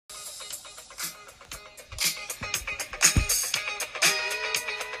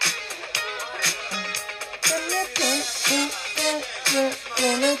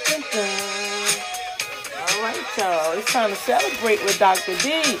It's time to celebrate with Dr. D.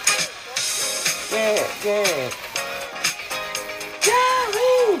 Yeah.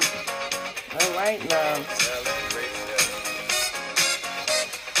 Yahoo! All right now.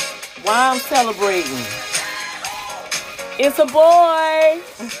 Why I'm celebrating? It's a boy.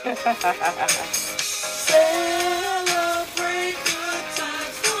 Celebrate good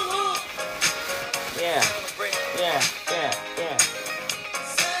times. Yeah.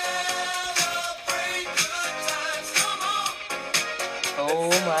 Oh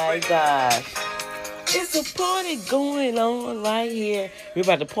my gosh. It's a party going on right here. We're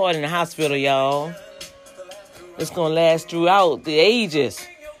about to party in the hospital, y'all. It's going to last throughout the ages.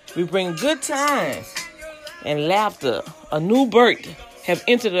 We bring good times and laughter. A new birth have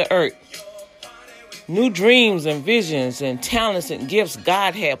entered the earth. New dreams and visions and talents and gifts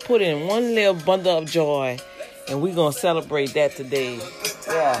God had put in one little bundle of joy. And we're going to celebrate that today.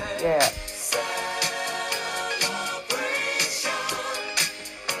 Yeah.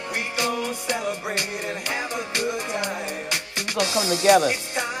 We're going to come together.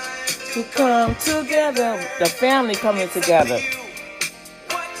 To come together. The family coming together.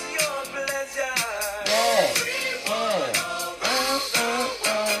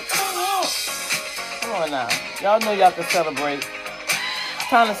 Come on now. Y'all know y'all can celebrate. It's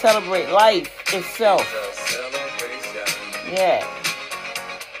time to celebrate life itself. Yeah.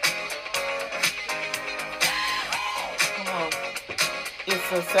 Come on.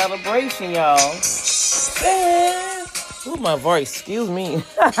 It's a celebration, y'all. Ooh, my voice. Excuse me.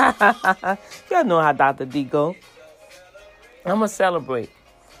 Y'all know how Dr. D go. I'm going to celebrate.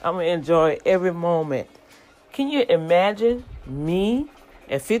 I'm going to enjoy every moment. Can you imagine me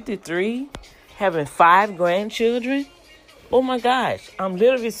at 53 having 5 grandchildren? Oh, my gosh. I'm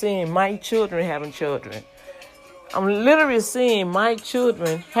literally seeing my children having children. I'm literally seeing my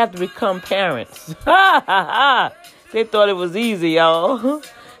children have to become parents. They thought it was easy, y'all.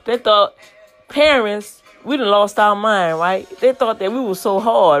 They thought parents... We done lost our mind, right? They thought that we were so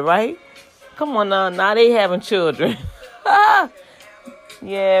hard, right? Come on now. Now they having children.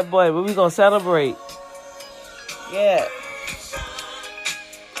 Yeah, boy. But we going to celebrate. Yeah.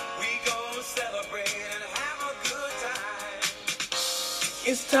 We gonna celebrate and have a good time.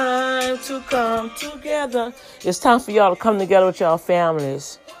 It's time to come together. It's time for y'all to come together with y'all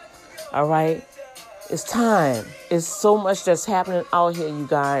families. All right? It's time. It's so much that's happening out here, you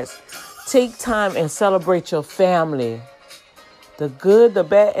guys. Take time and celebrate your family. The good, the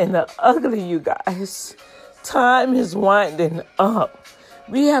bad, and the ugly, you guys. Time is winding up.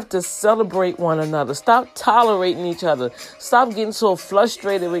 We have to celebrate one another. Stop tolerating each other. Stop getting so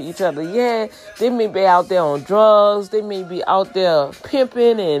frustrated with each other. Yeah, they may be out there on drugs. They may be out there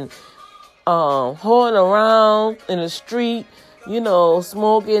pimping and whoring around in the street,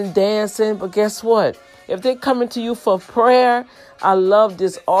 smoking, dancing. But guess what? If they're coming to you for prayer, I love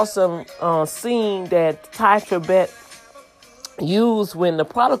this awesome scene that Ty Tribbett used when the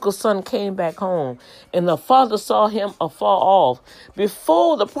prodigal son came back home and the father saw him afar off.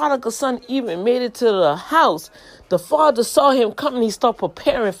 Before the prodigal son even made it to the house, the father saw him come and he started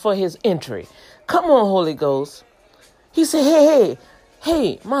preparing for his entry. Come on, Holy Ghost. He said,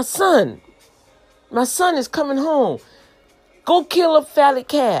 hey, my son is coming home. Go kill a fatted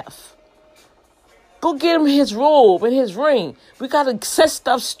calf. Go get him his robe and his ring. We got to set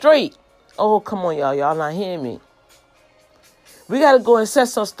stuff straight. Oh, come on, y'all. Y'all not hearing me. We got to go and set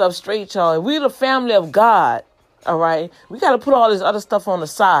some stuff straight, y'all. We're the family of God, all right? We got to put all this other stuff on the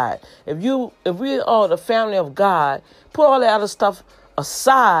side. If we are the family of God, put all that other stuff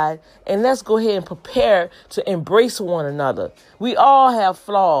aside and let's go ahead and prepare to embrace one another. We all have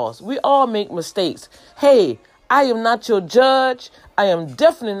flaws. We all make mistakes. Hey, I am not your judge. I am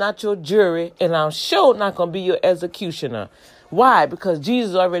definitely not your jury, and I'm sure not going to be your executioner. Why? Because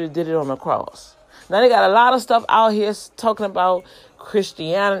Jesus already did it on the cross. Now, they got a lot of stuff out here talking about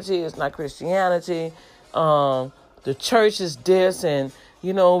Christianity. It's not Christianity. The church is this, and,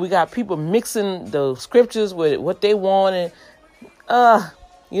 we got people mixing the scriptures with what they want. And,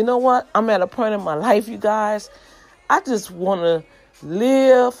 you know what? I'm at a point in my life, you guys. I just want to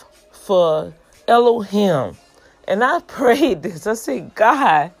live for Elohim. And I prayed this. I said,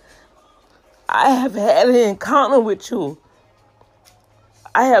 God, I have had an encounter with you.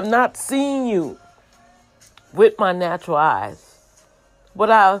 I have not seen you with my natural eyes, but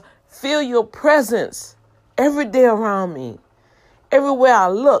I feel your presence every day around me. Everywhere I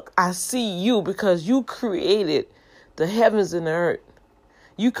look, I see you because you created the heavens and the earth.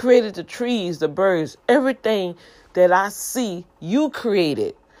 You created the trees, the birds, everything that I see, you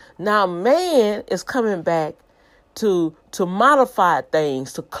created. Now man is coming back to modify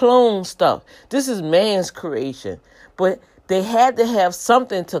things, to clone stuff. This is man's creation. But they had to have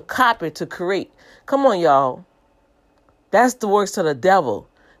something to copy, to create. Come on, y'all. That's the works of the devil.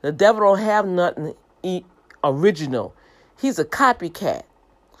 The devil don't have nothing original. He's a copycat.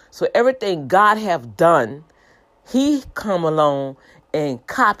 So everything God have done, he come along and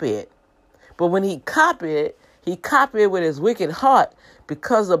copy it. But when he copied it with his wicked heart,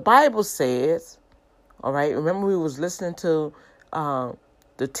 because the Bible says, all right, remember we was listening to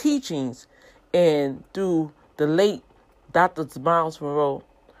the teachings and through the late Dr. Miles Monroe,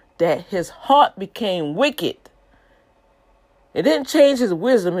 that his heart became wicked. It didn't change his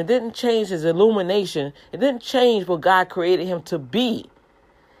wisdom. It didn't change his illumination. It didn't change what God created him to be.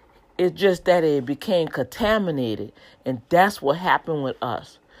 It's just that it became contaminated. And that's what happened with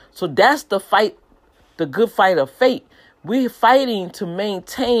us. So that's the fight, the good fight of faith. We're fighting to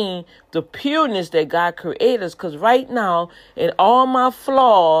maintain the pureness that God created us. Because right now, in all my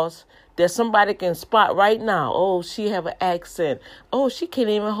flaws that somebody can spot right now. Oh, she have an accent. Oh, she can't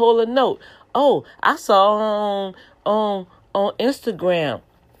even hold a note. Oh, I saw on Instagram.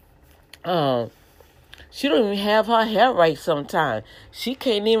 She don't even have her hair right sometimes. She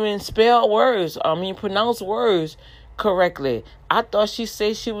can't even spell words. Pronounce words correctly. I thought she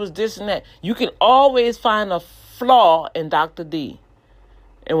said she was this and that. You can always find a flaw in Dr. D.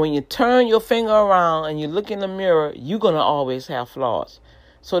 And when you turn your finger around and you look in the mirror, you're going to always have flaws.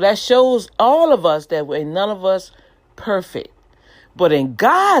 So that shows all of us that we're none of us perfect. But in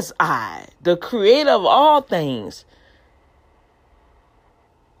God's eye, the creator of all things,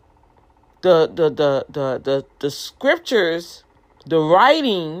 the scriptures, the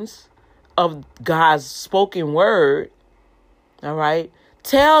writings of God's spoken word, all right,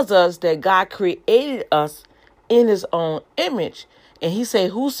 tells us that God created us in his own image. And he said,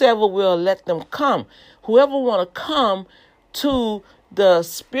 whosoever will, let them come. Whoever want to come to the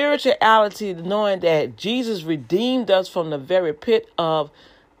spirituality, knowing that Jesus redeemed us from the very pit of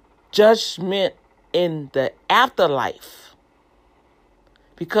judgment in the afterlife.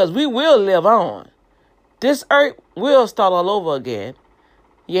 Because we will live on. This earth will start all over again.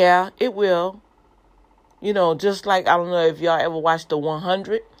 Yeah, it will. You know, just like, I don't know if y'all ever watched The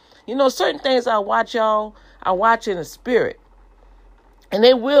 100. You know, certain things I watch, y'all, I watch in the spirit. And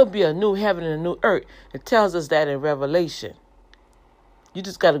there will be a new heaven and a new earth. It tells us that in Revelation. You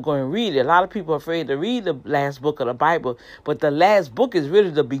just got to go and read it. A lot of people are afraid to read the last book of the Bible. But the last book is really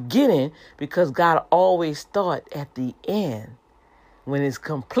the beginning, because God always starts at the end when it's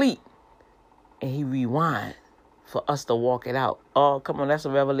complete. And he rewind for us to walk it out. Oh, come on. That's a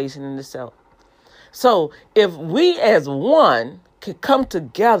revelation in itself. So if we as one can come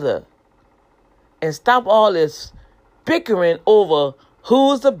together and stop all this bickering over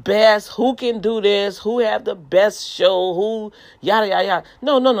who's the best, who can do this, who have the best show, who yada, yada, yada.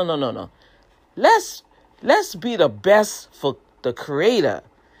 No. Let's be the best for the creator.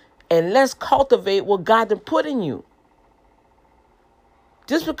 And let's cultivate what God has put in you.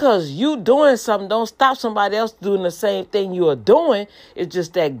 Just because you doing something, don't stop somebody else doing the same thing you are doing. It's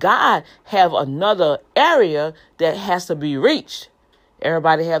just that God have another area that has to be reached.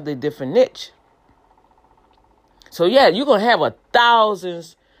 Everybody have their different niche. So yeah, you're going to have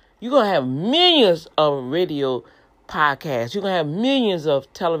thousands, you're going to have millions of radio podcasts. You're going to have millions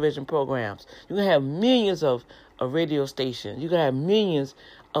of television programs. You're going to have millions of radio stations. You're going to have millions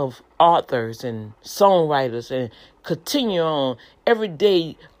of authors and songwriters, and continue on. Every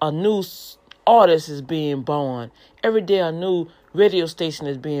day a new artist is being born. Every day a new radio station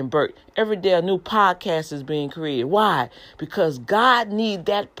is being birthed. Every day a new podcast is being created. Why? Because God needs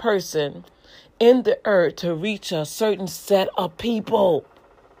that person in the earth to reach a certain set of people.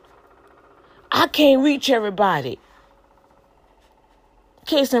 I can't reach everybody.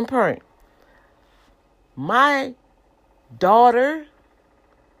 Case in point, my daughter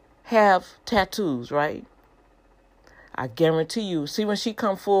have tattoos, right? I guarantee you, see, when she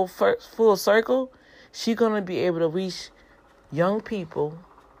come full circle, she gonna be able to reach young people,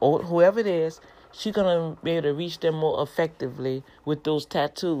 or whoever it is. She gonna be able to reach them more effectively with those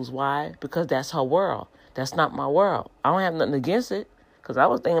tattoos. Why? Because that's her world. That's not my world. I don't have nothing against it, because I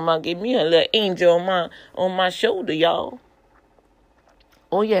was thinking about getting me a little angel on my shoulder, y'all.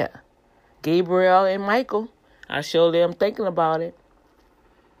 Oh yeah, Gabriel and Michael. I surely am thinking about it.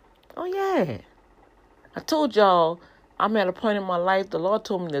 Oh yeah, I told y'all I'm at a point in my life. The Lord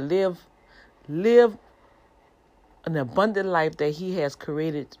told me to live an abundant life that he has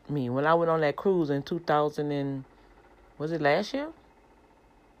created me. When I went on that cruise in 2000 and, was it last year?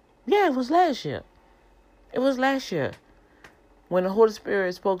 Yeah, it was last year. It was last year. When the Holy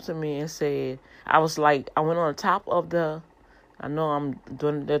Spirit spoke to me and said, I was like, I went on the top of I know I'm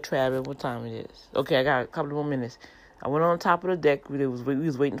doing the travel. What time it is? Okay, I got a couple more minutes. I went on top of the deck. We was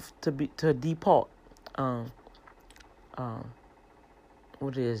waiting to depart.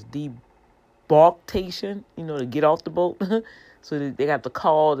 What it is, debarkation, to get off the boat. So they got the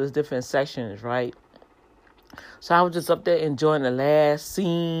call, there's different sections, right? So I was just up there enjoying the last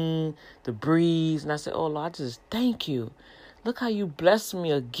scene, the breeze. And I said, oh, Lord, I just thank you. Look how you blessed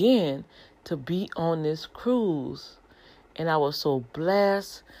me again to be on this cruise. And I was so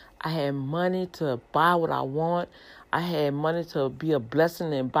blessed. I had money to buy what I want. I had money to be a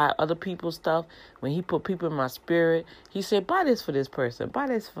blessing and buy other people's stuff. When he put people in my spirit, he said, buy this for this person. Buy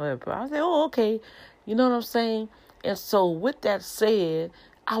this for that person. I said, oh, okay. You know what I'm saying? And so with that said,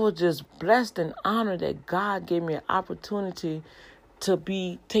 I was just blessed and honored that God gave me an opportunity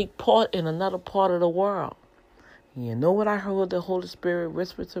to take part in another part of the world. You know what I heard the Holy Spirit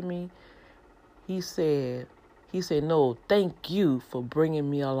whisper to me? He said, no, thank you for bringing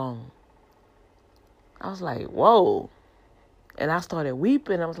me along. I was like, whoa. And I started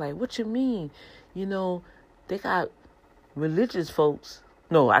weeping. I was like, what you mean? They got religious folks.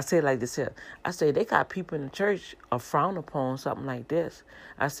 No, I say it like this here. I say they got people in the church are frowned upon something like this.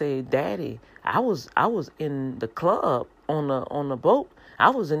 I say, Daddy, I was in the club on the boat. I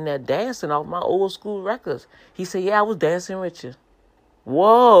was in there dancing off my old school records. He said, yeah, I was dancing with you.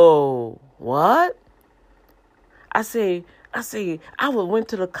 Whoa, what? I went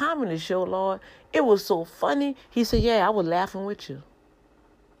to the comedy show, Lord. It was so funny. He said, yeah, I was laughing with you.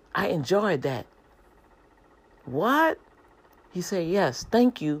 I enjoyed that. What? He said, yes,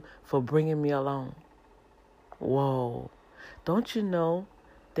 thank you for bringing me along. Whoa. Don't you know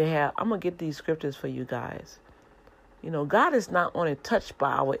I'm going to get these scriptures for you guys. God is not only touched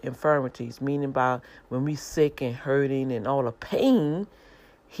by our infirmities, meaning by when we sick and hurting and all the pain.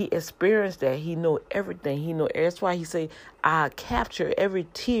 He experienced that. He know everything. That's why he say, I capture every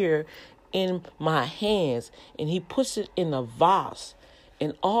tear in my hands. And he puts it in a vase.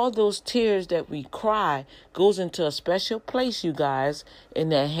 And all those tears that we cry goes into a special place, you guys, in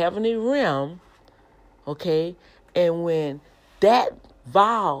that heavenly realm. Okay? And when that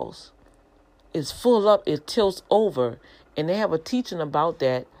vase is full up, it tilts over. And they have a teaching about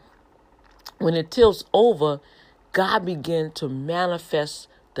that. When it tilts over, God begins to manifest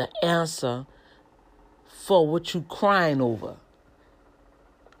the answer for what you crying over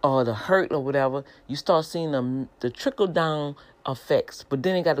or the hurt or whatever. You start seeing the trickle down effects, but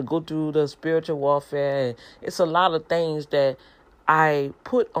then you got to go through the spiritual warfare. And it's a lot of things that I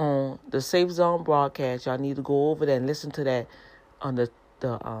put on the Safe Zone broadcast. Y'all need to go over there and listen to that on the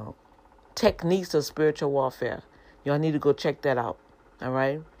techniques of spiritual warfare. Y'all need to go check that out. All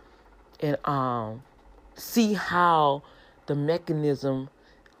right. And see how the mechanism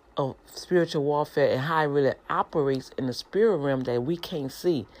of spiritual warfare and how it really operates in the spirit realm that we can't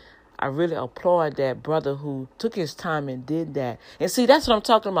see. I really applaud that brother who took his time and did that. And see, that's what I'm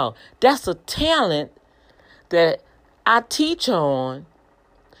talking about. That's a talent that I teach on,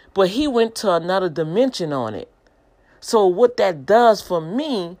 but he went to another dimension on it. So what that does for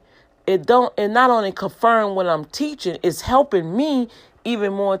me, it not only confirm what I'm teaching, it's helping me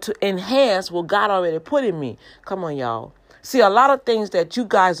even more to enhance what God already put in me. Come on, y'all. See, a lot of things that you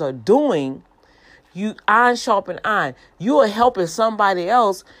guys are doing, you iron sharpen iron. You are helping somebody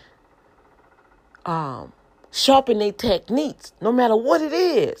else sharpen their techniques, no matter what it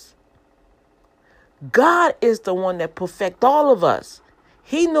is. God is the one that perfect all of us.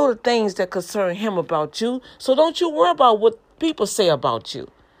 He know the things that concern him about you. So don't you worry about what people say about you.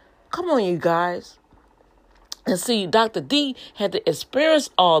 Come on, you guys. And see, Dr. D had to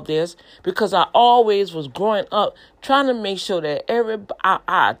experience all this because I always was growing up trying to make sure that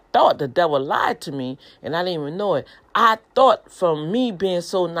I thought the devil lied to me and I didn't even know it. I thought from me being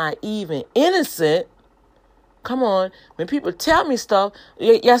so naive and innocent, come on, when people tell me stuff,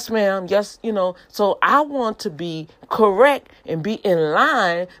 yes, ma'am, yes, so I want to be correct and be in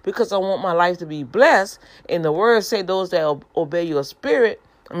line because I want my life to be blessed. And the words say those that obey your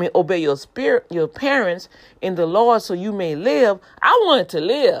parents in the Lord so you may live. I wanted to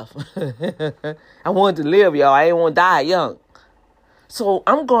live. I wanted to live, y'all. I didn't want to die young. So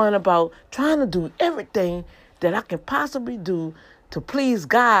I'm going about trying to do everything that I can possibly do to please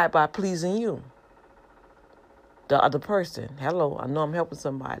God by pleasing you, the other person. Hello, I know I'm helping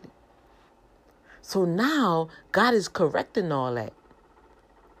somebody. So now God is correcting all that.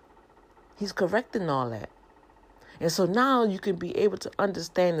 He's correcting all that. And so now you can be able to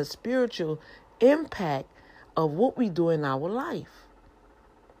understand the spiritual impact of what we do in our life.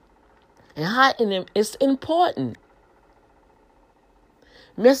 And how it's important.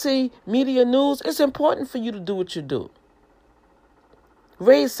 Messy media news, it's important for you to do what you do.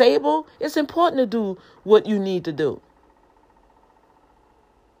 Ray Sable, it's important to do what you need to do.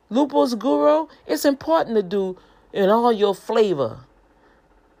 Lupus Guru, it's important to do in all your flavor,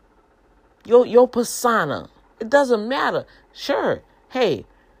 your persona. It doesn't matter. Sure, hey,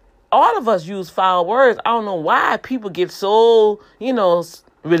 all of us use foul words. I don't know why people get so,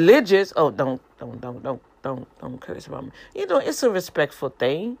 religious. Oh, don't curse about me. It's a respectful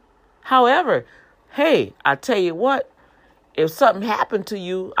thing. However, hey, I tell you what, if something happened to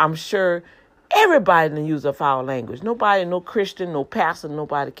you, I'm sure everybody didn't use a foul language. Nobody, no Christian, no pastor,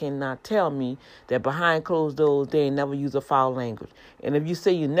 nobody cannot tell me that behind closed doors they ain't never use a foul language. And if you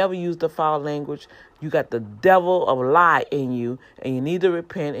say you never used a foul language, you got the devil of lie in you, and you need to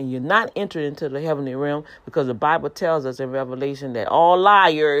repent, and you're not entered into the heavenly realm, because the Bible tells us in Revelation that all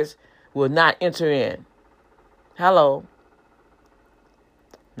liars will not enter in. Hello.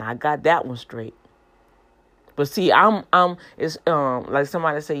 Now I got that one straight. But see, it's like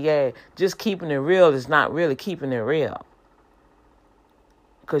somebody say, yeah, just keeping it real is not really keeping it real.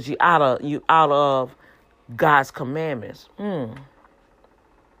 Because you out of God's commandments.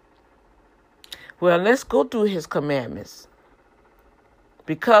 Well, let's go through his commandments.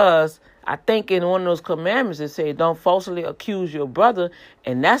 Because I think in one of those commandments it says don't falsely accuse your brother.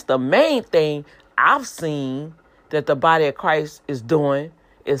 And that's the main thing I've seen that the body of Christ is doing,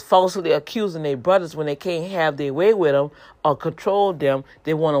 is falsely accusing their brothers when they can't have their way with them or control them.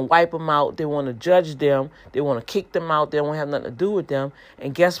 They want to wipe them out. They want to judge them. They want to kick them out. They don't have nothing to do with them.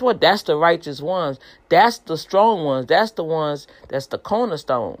 And guess what? That's the righteous ones. That's the strong ones. That's the ones that's the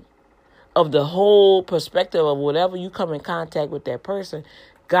cornerstone of the whole perspective of whatever you come in contact with that person.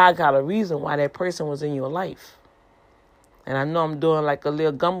 God got a reason why that person was in your life. And I know I'm doing like a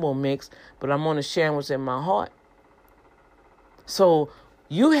little gumbo mix, but I'm going to share what's in my heart. So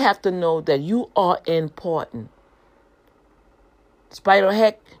you have to know that you are important. Spider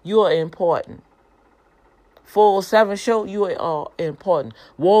Heck, you are important. 407 Show, you are important.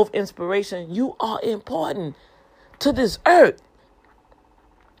 Wolf Inspiration, you are important to this earth.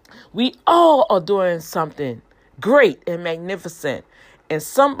 We all are doing something great and magnificent. And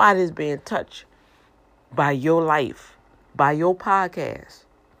somebody's being touched by your life, by your podcast,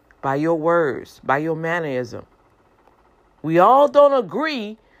 by your words, by your mannerism. We all don't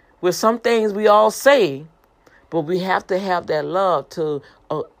agree with some things we all say, but we have to have that love to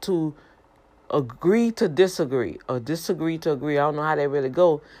agree to disagree, or disagree to agree. I don't know how that really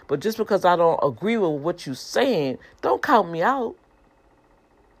go, but just because I don't agree with what you're saying, don't count me out.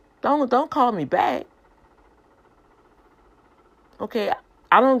 Don't call me back. Okay,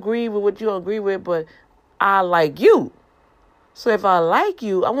 I don't agree with what you agree with, but I like you. So if I like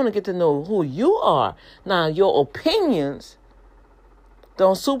you, I want to get to know who you are. Now, your opinions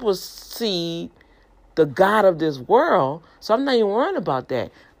don't supersede the God of this world. So I'm not even worrying about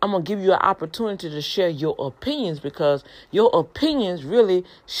that. I'm going to give you an opportunity to share your opinions, because your opinions really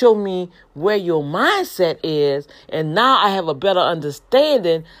show me where your mindset is. And now I have a better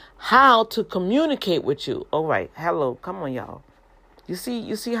understanding how to communicate with you. All right. Hello. Come on, y'all. You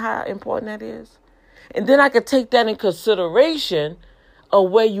see how important that is? And then I could take that in consideration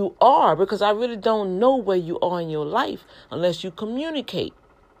of where you are, because I really don't know where you are in your life unless you communicate.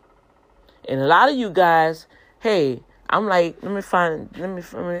 And a lot of you guys, hey, I'm like, let me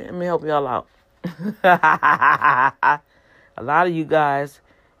help y'all out. A lot of you guys,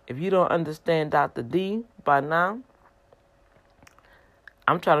 if you don't understand Dr. D by now,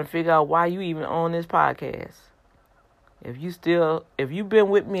 I'm trying to figure out why you even on this podcast. If you've been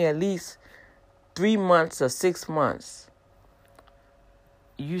with me at least 3 months or 6 months,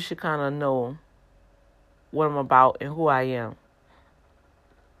 you should kind of know what I'm about and who I am.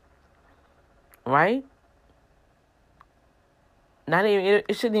 Right? Not even,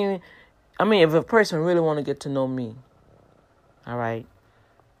 it shouldn't even, I mean, if a person really want to get to know me, all right?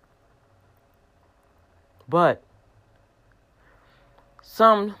 But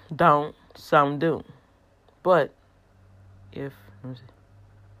some don't, some do. But let me see.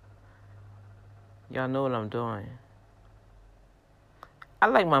 Y'all know what I'm doing. I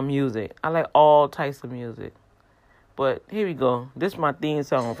like my music. I like all types of music. But here we go. This is my theme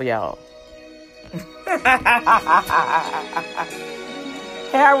song for y'all.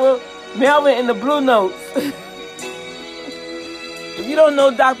 Harold Melvin and the Blue Notes. If you don't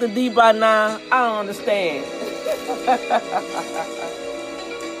know Dr. D by now, I don't understand.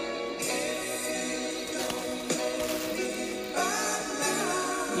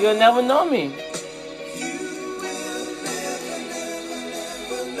 You'll never know me.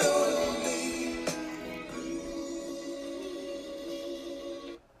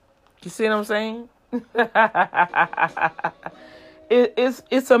 You see what I'm saying?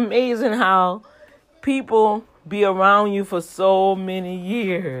 It's amazing how people be around you for so many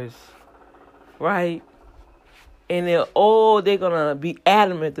years, right? And they're going to be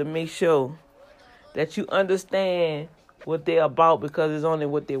adamant to make sure that you understand what they're about, because it's only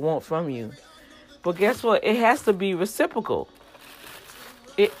what they want from you. But guess what? It has to be reciprocal.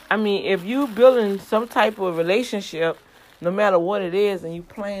 If you building some type of relationship, no matter what it is, and you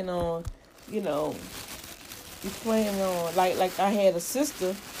plan on, like I had a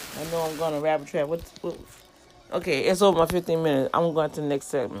sister. I know I'm going to rabbit trap. Okay, it's over my 15 minutes. I'm going to the next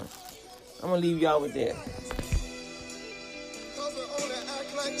segment. I'm going to leave y'all with that. Because we only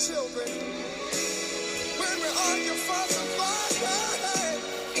act like children. When we argue, fuss, and fight.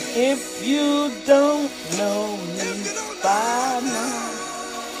 If you don't know me by now.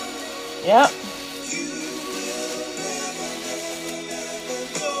 Yep.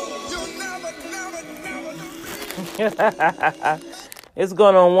 It's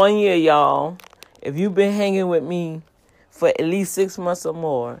going on 1 year, y'all. If you've been hanging with me for at least 6 months or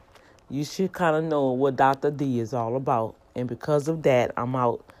more, you should kind of know what Dr. D is all about. And because of that, I'm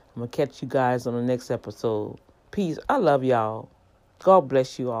out. I'm going to catch you guys on the next episode. Peace. I love y'all. God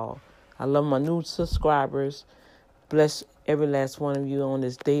bless you all. I love my new subscribers. Bless every last one of you on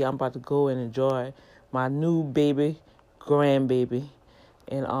this day. I'm about to go and enjoy my new grandbaby.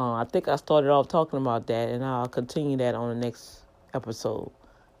 And I think I started off talking about that, and I'll continue that on the next episode.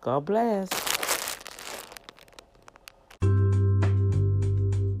 God bless.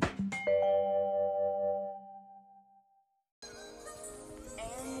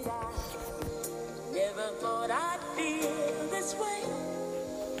 And I never thought I'd feel this way.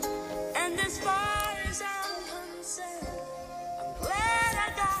 And as far as I'm concerned, I'm glad I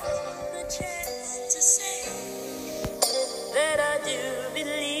got the chance to say that I do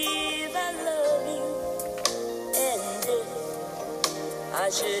believe I love you. And if I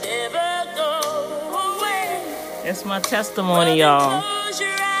should ever go away, that's my testimony, y'all. Close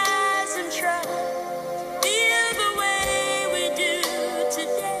your eyes and try to feel the way we do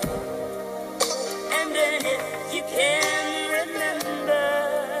today. And then if you can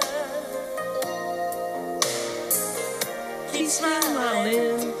remember, keep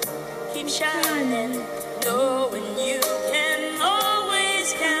smiling, keep shining, knowing you can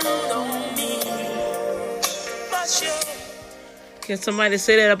always count on me. For sure. Can somebody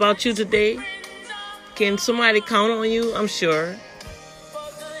say that about you today? Can somebody count on you? I'm sure.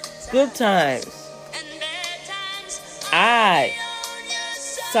 Good times. I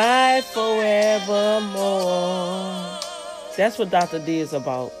side forevermore. That's what Dr. D is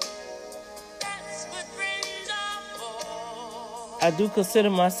about. I do consider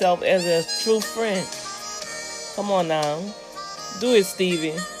myself as a true friend. Come on now. Do it,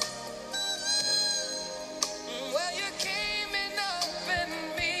 Stevie. Well, you came in up in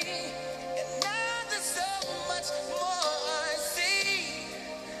me, and now there's so much more I see.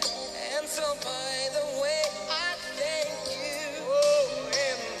 And so by the way, I thank you. Oh,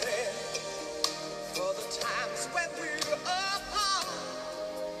 and then for the times when we were apart.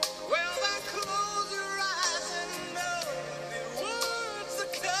 Well, now close your eyes and know the words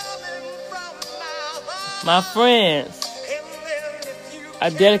are coming from my heart. My friends, I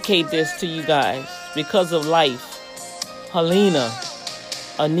dedicate this to you guys because of life. Helena,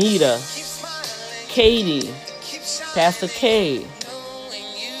 Anita, Katie, Pastor K.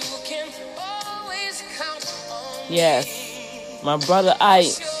 Yes, my brother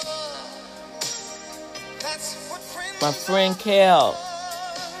Ike, my friend Kel,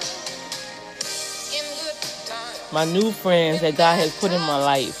 my new friends that God has put in my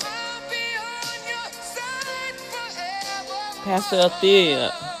life. Pastor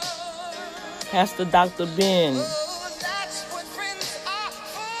Althea, Pastor Dr. Ben,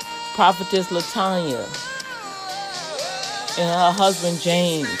 Prophetess Latanya, and her husband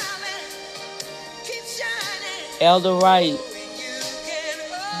James, Elder Wright,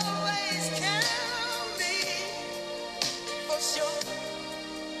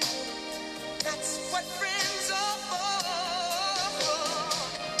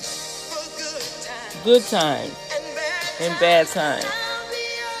 good times and bad times.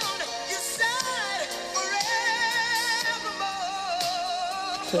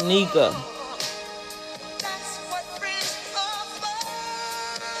 Tanika,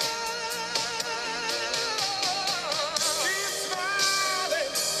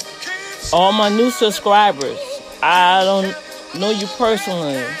 all my new subscribers. I don't know you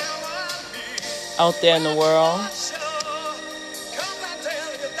personally out there in the world,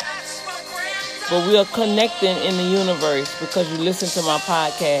 but we are connecting in the universe because you listen to my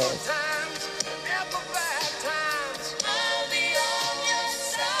podcast.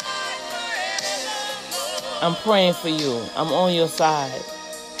 I'm praying for you. I'm on your side.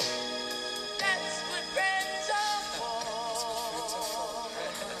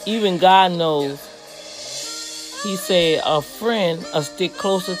 Even God knows. He said, a friend will stick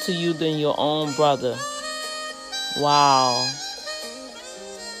closer to you than your own brother. Wow.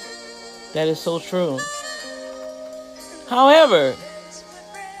 That is so true. However,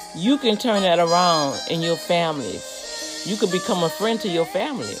 you can turn that around in your family. You could become a friend to your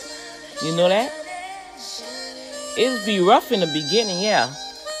family. You know that? It'll be rough in the beginning, yeah.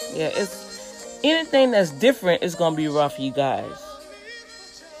 Yeah, it's anything that's different is gonna be rough, you guys.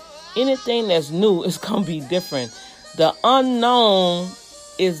 Anything that's new is gonna be different. The unknown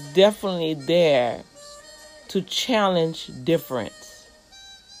is definitely there to challenge difference.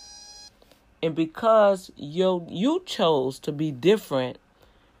 And because you chose to be different,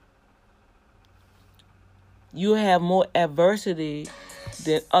 you have more adversity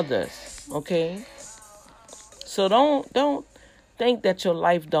than others, okay? So don't think that your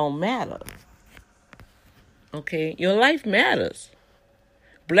life don't matter. Okay? Your life matters.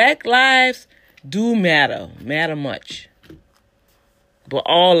 Black lives do matter much. But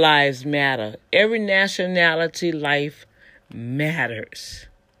all lives matter. Every nationality life matters.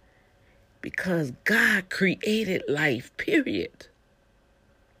 Because God created life, period.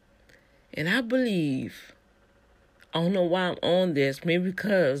 And I believe, I don't know why I'm on this, maybe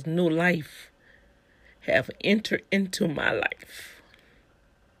because new life have entered into my life.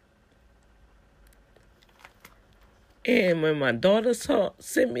 And when my daughter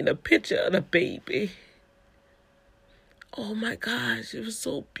sent me the picture of the baby, oh my gosh, it was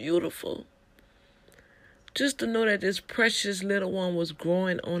so beautiful. Just to know that this precious little one was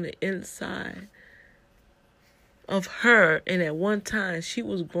growing on the inside of her, and at one time she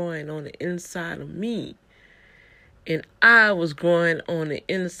was growing on the inside of me, and I was growing on the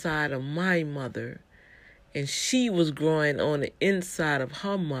inside of my mother, and she was growing on the inside of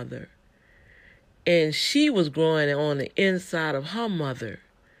her mother, and she was growing on the inside of her mother,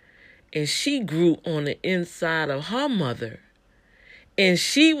 and she grew on the inside of her mother, and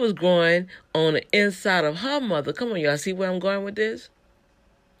she was growing on the inside of her mother. Come on, y'all, see where I'm going with this?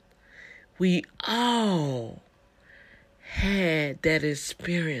 We all had that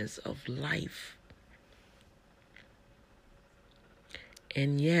experience of life.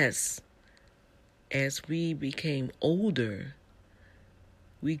 And yes, as we became older,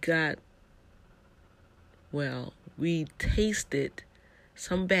 we tasted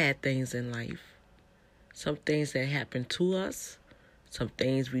some bad things in life. Some things that happened to us, some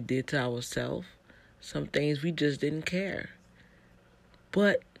things we did to ourselves, some things we just didn't care.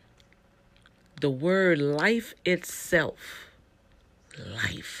 But the word life itself,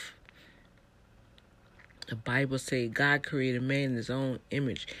 life. The Bible says God created man in his own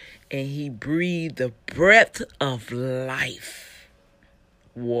image, and he breathed the breath of life.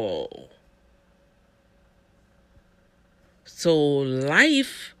 Whoa. So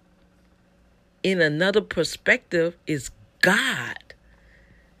life, in another perspective, is God.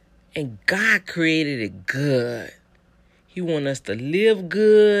 And God created it good. He wants us to live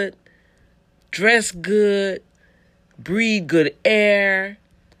good, dress good, breathe good air,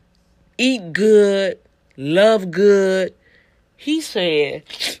 eat good, love good. He said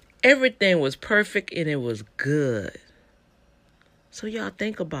everything was perfect and it was good. So y'all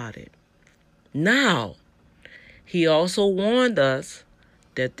think about it. Now, he also warned us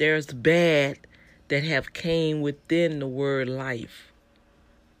that there's bad that have came within the word life.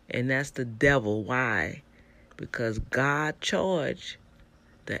 And that's the devil. Why? Because God charged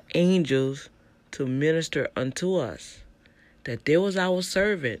the angels to minister unto us. That there was our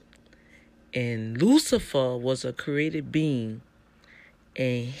servant. And Lucifer was a created being.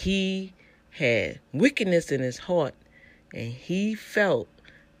 And he had wickedness in his heart. And he felt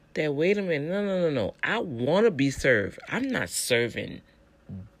that, wait a minute, no. I want to be served. I'm not serving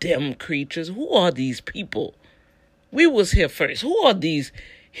them creatures. Who are these people? We was here first. Who are these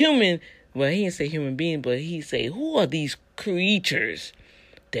human, well, he didn't say human beings, but he said, who are these creatures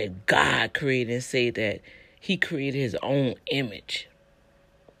that God created, and say that he created his own image?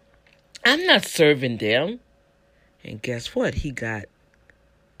 I'm not serving them. And guess what? He got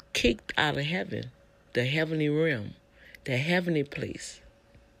kicked out of heaven, the heavenly realm, the heavenly place.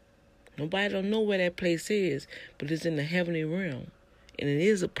 Nobody don't know where that place is, but it's in the heavenly realm. And it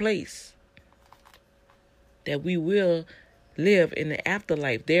is a place that we will live in the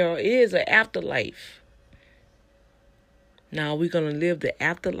afterlife. There is an afterlife. Now, we're going to live the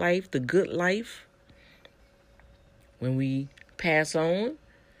afterlife, the good life, when we pass on?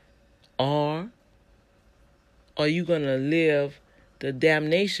 Or are you going to live the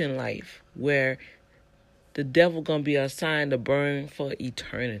damnation life, where the devil going to be assigned to burn for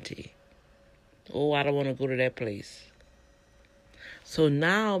eternity. Oh, I don't want to go to that place. So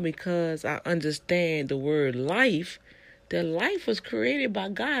now, because I understand the word life, that life was created by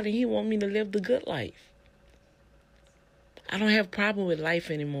God and he wants me to live the good life. I don't have a problem with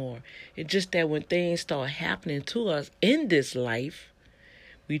life anymore. It's just that when things start happening to us in this life,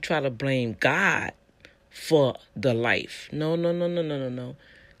 we try to blame God for the life. No.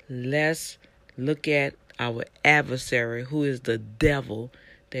 Let's look at our adversary, who is the devil,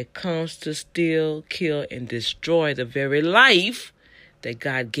 that comes to steal, kill, and destroy the very life that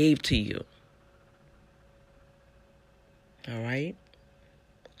God gave to you. All right?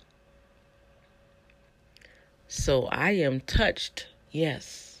 So I am touched,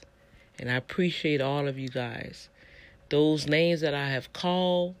 yes, and I appreciate all of you guys. Those names that I have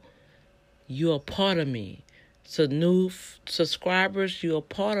called, you are part of me. So new subscribers, you're a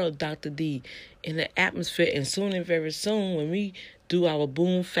part of Dr. D in the atmosphere. And soon and very soon, when we do our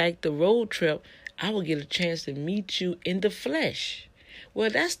Boom Factor road trip, I will get a chance to meet you in the flesh. Well,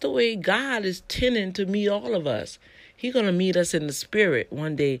 that's the way God is tending to meet all of us. He's going to meet us in the spirit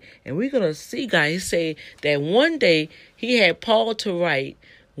one day, and we're going to see God. He said that one day, he had Paul to write,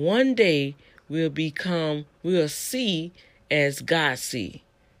 one day we'll see as God see.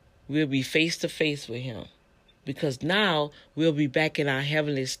 We'll be face to face with him, because now we'll be back in our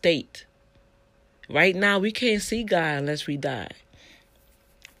heavenly state. Right now, we can't see God unless we die.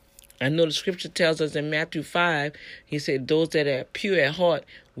 I know the scripture tells us in Matthew 5, he said, those that are pure at heart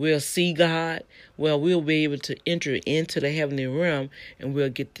will see God. Well, we'll be able to enter into the heavenly realm and we'll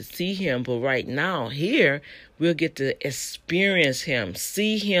get to see him. But right now, here, we'll get to experience him,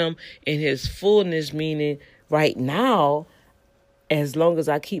 see him in his fullness, meaning right now, as long as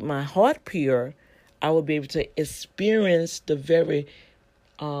I keep my heart pure, I will be able to experience the very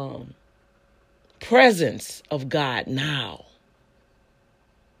presence of God now.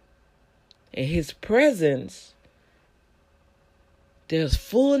 In his presence, there's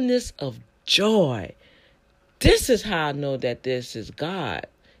fullness of joy. This is how I know that this is God.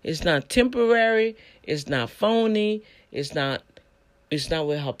 It's not temporary. It's not phony. It's not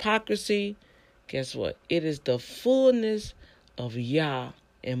with hypocrisy. Guess what? It is the fullness of Yah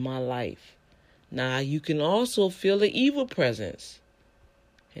in my life. Now, you can also feel the evil presence.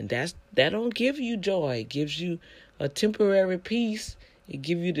 And that don't give you joy. It gives you a temporary peace. It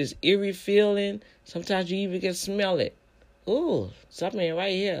gives you this eerie feeling. Sometimes you even can smell it. Ooh, something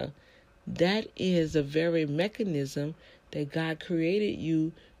right here. That is the very mechanism that God created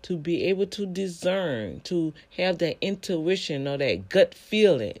you to be able to discern, to have that intuition or that gut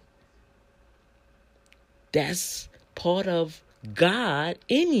feeling. That's part of God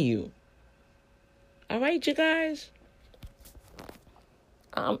in you. All right, you guys?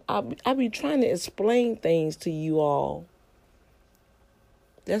 I'll be trying to explain things to you all.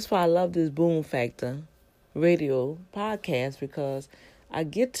 That's why I love this Boom Factor radio podcast, because I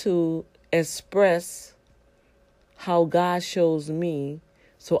get to express how God shows me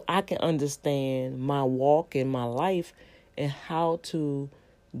so I can understand my walk in my life and how to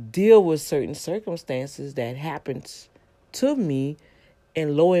deal with certain circumstances that happens to me.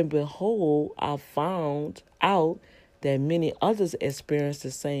 And lo and behold, I found out that many others experience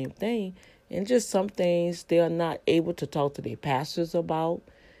the same thing. And just some things they are not able to talk to their pastors about.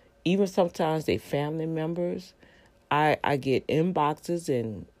 Even sometimes their family members. I get inboxes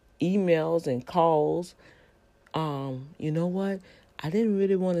and emails and calls. You know what? I didn't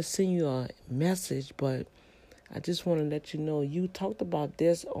really want to send you a message, but I just want to let you know you talked about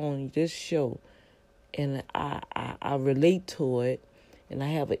this on this show. And I relate to it. And I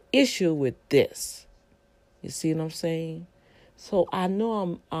have an issue with this. You see what I'm saying? So I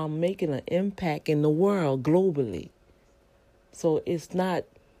know I'm making an impact in the world globally. So it's not,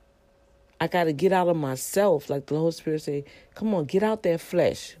 I got to get out of myself. Like the Holy Spirit say, come on, get out that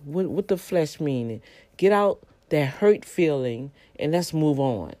flesh. What the flesh meaning? Get out that hurt feeling and let's move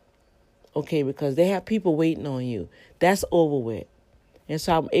on. Okay, because they have people waiting on you. That's over with. And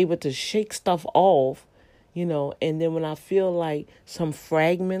so I'm able to shake stuff off. You know, and then when I feel like some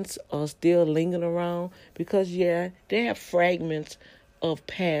fragments are still lingering around, because, they have fragments of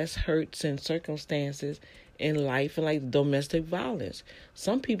past hurts and circumstances in life, and like domestic violence.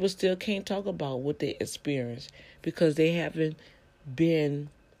 Some people still can't talk about what they experienced because they haven't been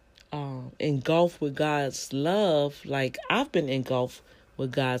engulfed with God's love like I've been engulfed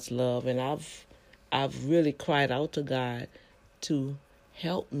with God's love. And I've really cried out to God to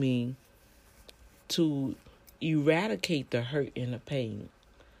help me to eradicate the hurt and the pain.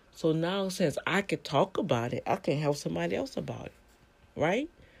 So now, since I can talk about it, I can help somebody else about it, right?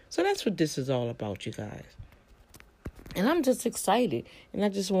 So that's what this is all about, you guys. And I'm just excited. And I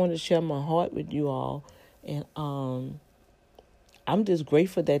just wanted to share my heart with you all. And I'm just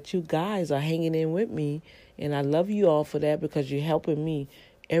grateful that you guys are hanging in with me. And I love you all for that, because you're helping me.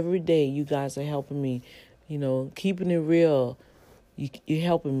 Every day you guys are helping me. Keeping it real. You're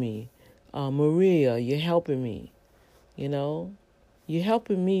helping me. Maria, you're helping me. You're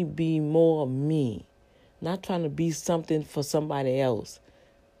helping me be more me. Not trying to be something for somebody else.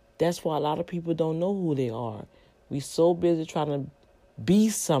 That's why a lot of people don't know who they are. We so busy trying to be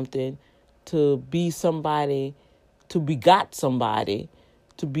something, to be somebody, to begot somebody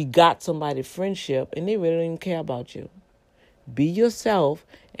friendship, and they really don't even care about you. Be yourself,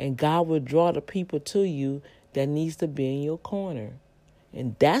 and God will draw the people to you that needs to be in your corner.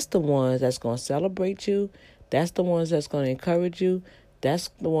 And that's the ones that's going to celebrate you. That's the ones that's going to encourage you. That's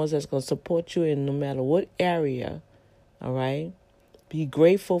the ones that's going to support you in no matter what area. All right? Be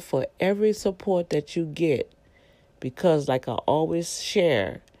grateful for every support that you get, because like I always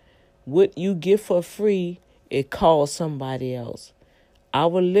share, what you get for free, it costs somebody else.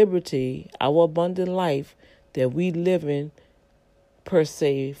 Our liberty, our abundant life that we live in, per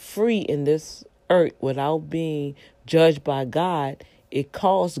se, free in this earth without being judged by God, it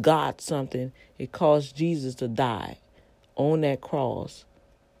costs God something. It cost Jesus to die on that cross.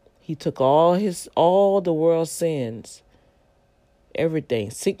 He took all the world's sins, everything,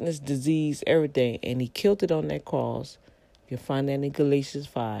 sickness, disease, everything, and he killed it on that cross. You can find that in Galatians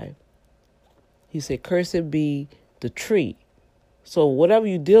 5. He said, cursed be the tree. So whatever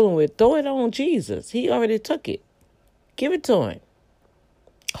you're dealing with, throw it on Jesus. He already took it. Give it to him.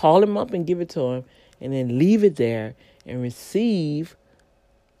 Call him up and give it to him, and then leave it there and receive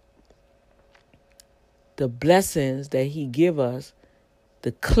the blessings that he give us,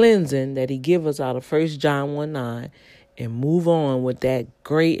 the cleansing that he give us out of 1 John 1:9, and move on with that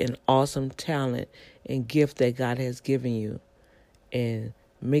great and awesome talent and gift that God has given you, and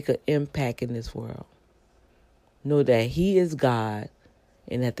make an impact in this world. Know that he is God,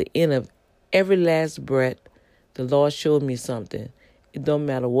 and at the end of every last breath, the Lord showed me something. It don't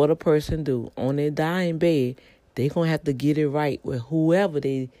matter what a person do. On their dying bed, they going to have to get it right with whoever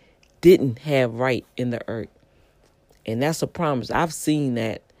they didn't have right in the earth. And that's a promise. I've seen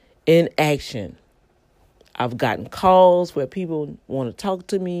that in action. I've gotten calls where people want to talk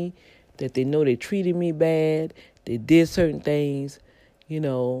to me, that they know they treated me bad. They did certain things, They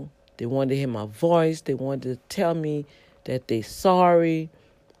wanted to hear my voice. They wanted to tell me that they sorry.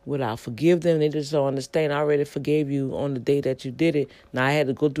 Would I forgive them? They just don't understand. I already forgave you on the day that you did it. Now I had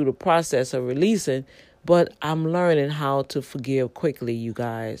to go through the process of releasing, but I'm learning how to forgive quickly, you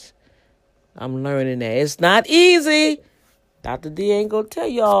guys. I'm learning that. It's not easy. Dr. D ain't going to tell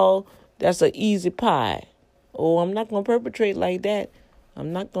y'all that's an easy pie. Oh, I'm not going to perpetrate like that.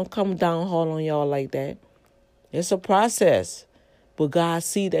 I'm not going to come down hard on y'all like that. It's a process. But God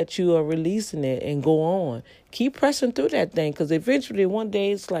see that you are releasing it and go on. Keep pressing through that thing, because eventually one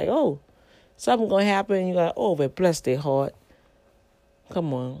day it's like, oh, something going to happen. And you're like, oh, but bless their heart.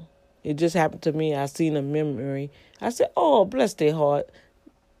 Come on. It just happened to me. I seen a memory. I said, oh, bless their heart.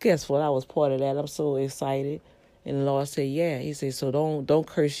 Guess what? I was part of that. I'm so excited. And the Lord said, yeah. He said, so don't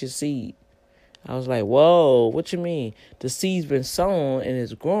curse your seed. I was like, whoa, what you mean? The seed's been sown and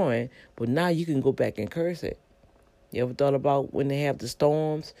it's growing, but now you can go back and curse it. You ever thought about when they have the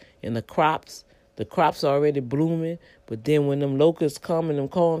storms and the crops are already blooming, but then when them locusts come in them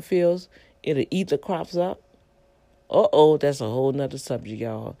cornfields, it'll eat the crops up? Uh-oh, that's a whole nother subject,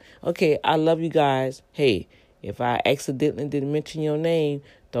 y'all. Okay, I love you guys. Hey, if I accidentally didn't mention your name,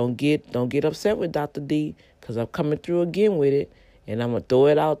 don't get upset with Dr. D, because I'm coming through again with it, and I'm going to throw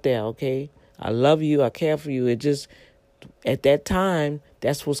it out there, okay? I love you. I care for you. It just, at that time,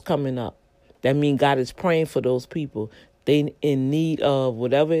 that's what's coming up. That means God is praying for those people. They in need of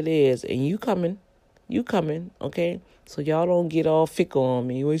whatever it is. And you coming, okay? So y'all don't get all fickle on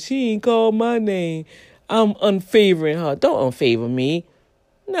me. Well, she ain't called my name. I'm unfavoring her. Don't unfavor me.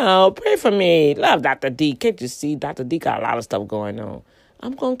 No, pray for me. Love Dr. D. Can't you see Dr. D got a lot of stuff going on?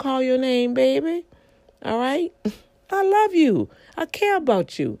 I'm going to call your name, baby. All right? I love you. I care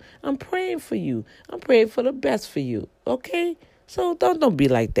about you. I'm praying for you. I'm praying for the best for you. Okay? So don't be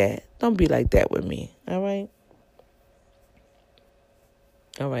like that. Don't be like that with me. All right?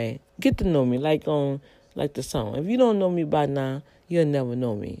 All right. Get to know me like the song. If you don't know me by now, you'll never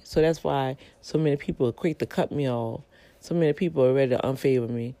know me. So that's why so many people are quick to cut me off. So many people are ready to unfavor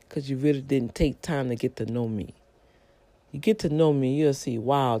me, because you really didn't take time to get to know me. You get to know me, you'll see,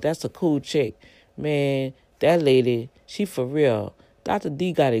 wow, that's a cool chick. Man, that lady, she for real. Dr.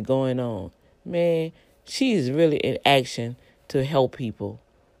 D got it going on. Man, she is really in action to help people,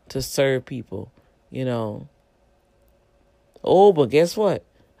 to serve people, Oh, but guess what?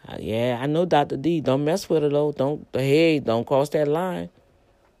 Yeah, I know Dr. D. Don't mess with her, though. Don't cross that line.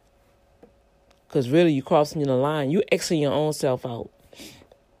 Because really, you crossing the line. You Xing your own self out.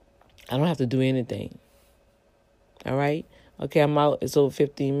 I don't have to do anything. All right? Okay, I'm out. It's over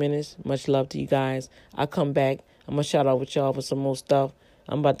 15 minutes. Much love to you guys. I'll come back. I'm going to shout out with y'all for some more stuff.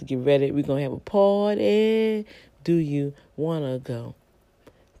 I'm about to get ready. We're going to have a party. Do you want to go?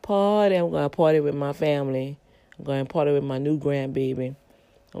 Party. I'm going to party with my family. I'm going to party with my new grandbaby.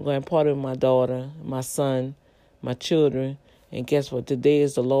 I'm going to party with my daughter, my son, my children. And guess what? Today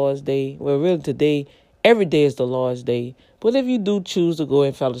is the Lord's Day. Well, really today, every day is the Lord's Day. But if you do choose to go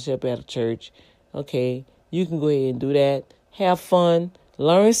and fellowship at a church, okay, you can go ahead and do that. Have fun.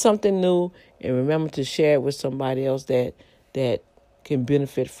 Learn something new. And remember to share it with somebody else that can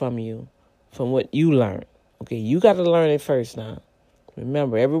benefit from you, from what you learn. Okay, you got to learn it first now.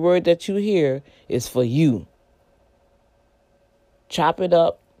 Remember, every word that you hear is for you. Chop it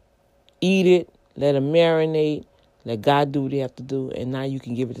up, eat it, let it marinate, let God do what he have to do, and now you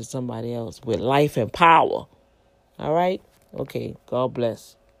can give it to somebody else with life and power. All right? Okay, God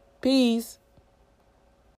bless. Peace.